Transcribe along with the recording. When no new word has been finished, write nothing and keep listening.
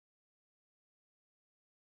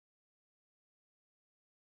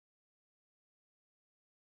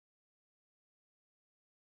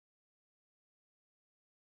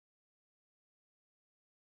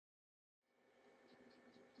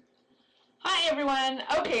Hi everyone!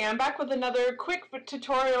 Okay, I'm back with another quick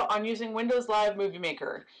tutorial on using Windows Live Movie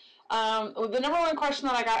Maker. The number one question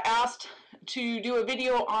that I got asked to do a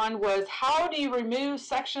video on was how do you remove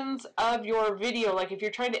sections of your video? Like if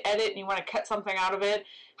you're trying to edit and you want to cut something out of it,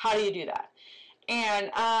 how do you do that?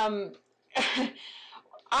 And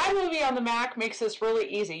iMovie on the Mac makes this really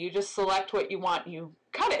easy. You just select what you want, you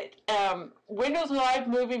cut it. Windows Live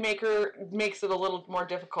Movie Maker makes it a little more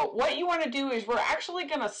difficult. What you want to do is we're actually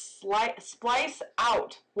going to splice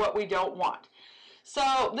out what we don't want.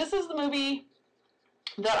 So this is the movie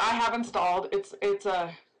that I have installed. It's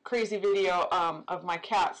a crazy video of my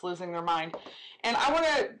cats losing their mind. And I want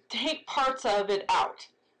to take parts of it out.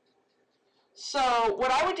 So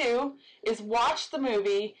what I would do is watch the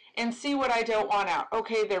movie and see what I don't want out.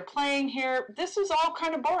 Okay, they're playing here. This is all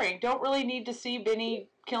kind of boring. Don't really need to see Benny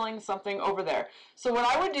killing something over there. So what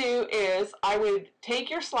I would do is I would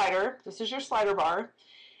take your slider, this is your slider bar,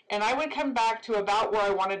 and I would come back to about where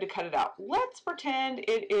I wanted to cut it out. Let's pretend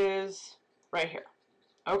it is right here.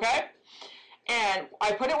 Okay? And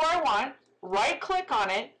I put it where I want, right click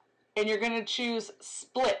on it, and you're going to choose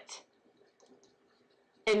split.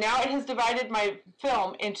 And now it has divided my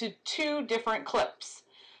film into two different clips.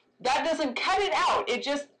 That doesn't cut it out. It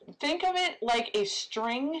just, think of it like a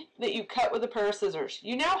string that you cut with a pair of scissors.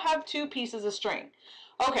 You now have two pieces of string.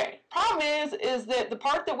 Okay, problem is that the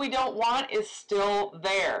part that we don't want is still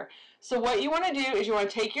there. So what you want to do is you want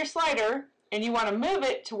to take your slider and you want to move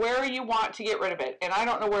it to where you want to get rid of it. And I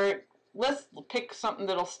don't know where, let's pick something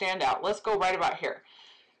that'll stand out. Let's go right about here.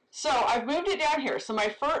 So I've moved it down here. So my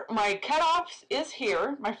cutoff is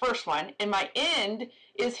here, my first one, and my end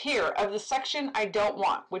is here of the section I don't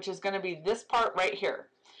want, which is going to be this part right here.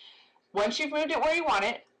 Once you've moved it where you want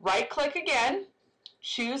it, right click again,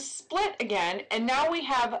 choose split again, and now we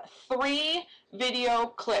have three video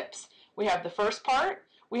clips. We have the first part,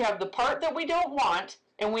 we have the part that we don't want,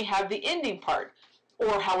 and we have the ending part,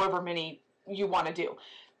 or however many you want to do.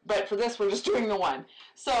 But for this, we're just doing the one.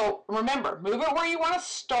 So remember, move it where you want to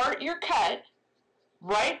start your cut,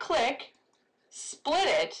 right click, split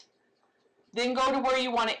it, then go to where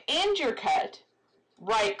you want to end your cut,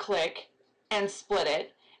 right click, and split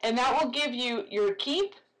it. And that will give you your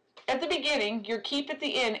keep at the beginning, your keep at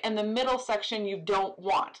the end, and the middle section you don't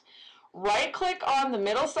want. Right click on the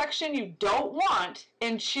middle section you don't want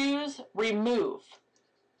and choose remove.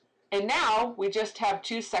 And now we just have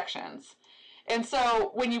two sections. And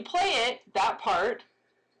so when you play it, that part,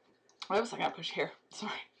 oops, I got to push here,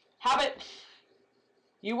 sorry, have it,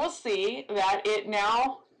 you will see that it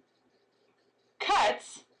now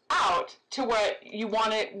cuts out to what you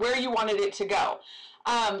want it, where you wanted it to go.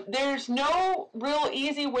 There's no real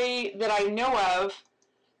easy way that I know of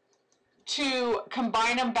to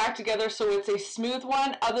combine them back together so it's a smooth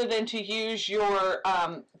one other than to use your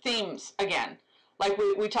themes again, like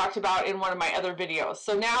we talked about in one of my other videos.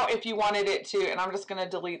 So now if you wanted it to, and I'm just going to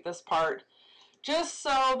delete this part, just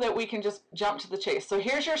so that we can just jump to the chase. So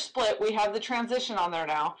here's your split. We have the transition on there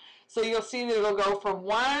now. So you'll see that it'll go from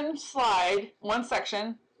one slide, one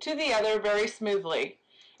section, to the other very smoothly.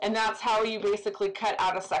 And that's how you basically cut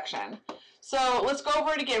out a section. So let's go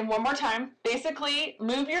over it again one more time. Basically,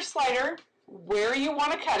 move your slider where you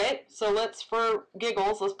want to cut it. So let's, for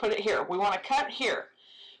giggles, let's put it here. We want to cut here,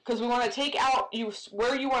 because we want to take out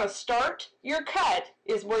where you want to start your cut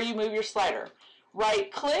is where you move your slider.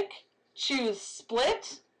 Right click, choose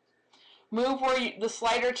split, move the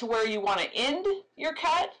slider to where you want to end your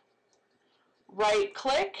cut, right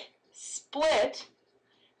click, split.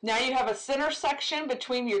 Now you have a center section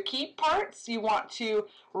between your keep parts. You want to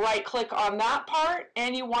right click on that part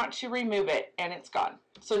and you want to remove it, and it's gone.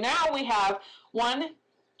 So now we have 1,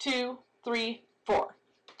 2, 3, 4.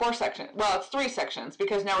 4 sections. Well, it's 3 sections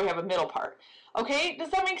because now we have a middle part. Okay, does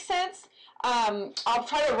that make sense? I'll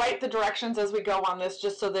try to write the directions as we go on this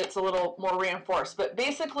just so that it's a little more reinforced. But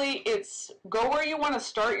basically, it's go where you want to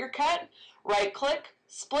start your cut, right click,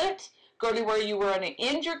 split, go to where you want to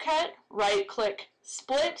end your cut, right click,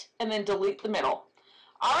 split, and then delete the middle.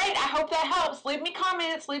 All right, I hope that helps. Leave me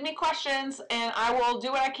comments, leave me questions, and I will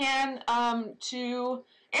do what I can to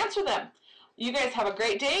answer them. You guys have a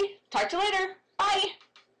great day. Talk to you later. Bye.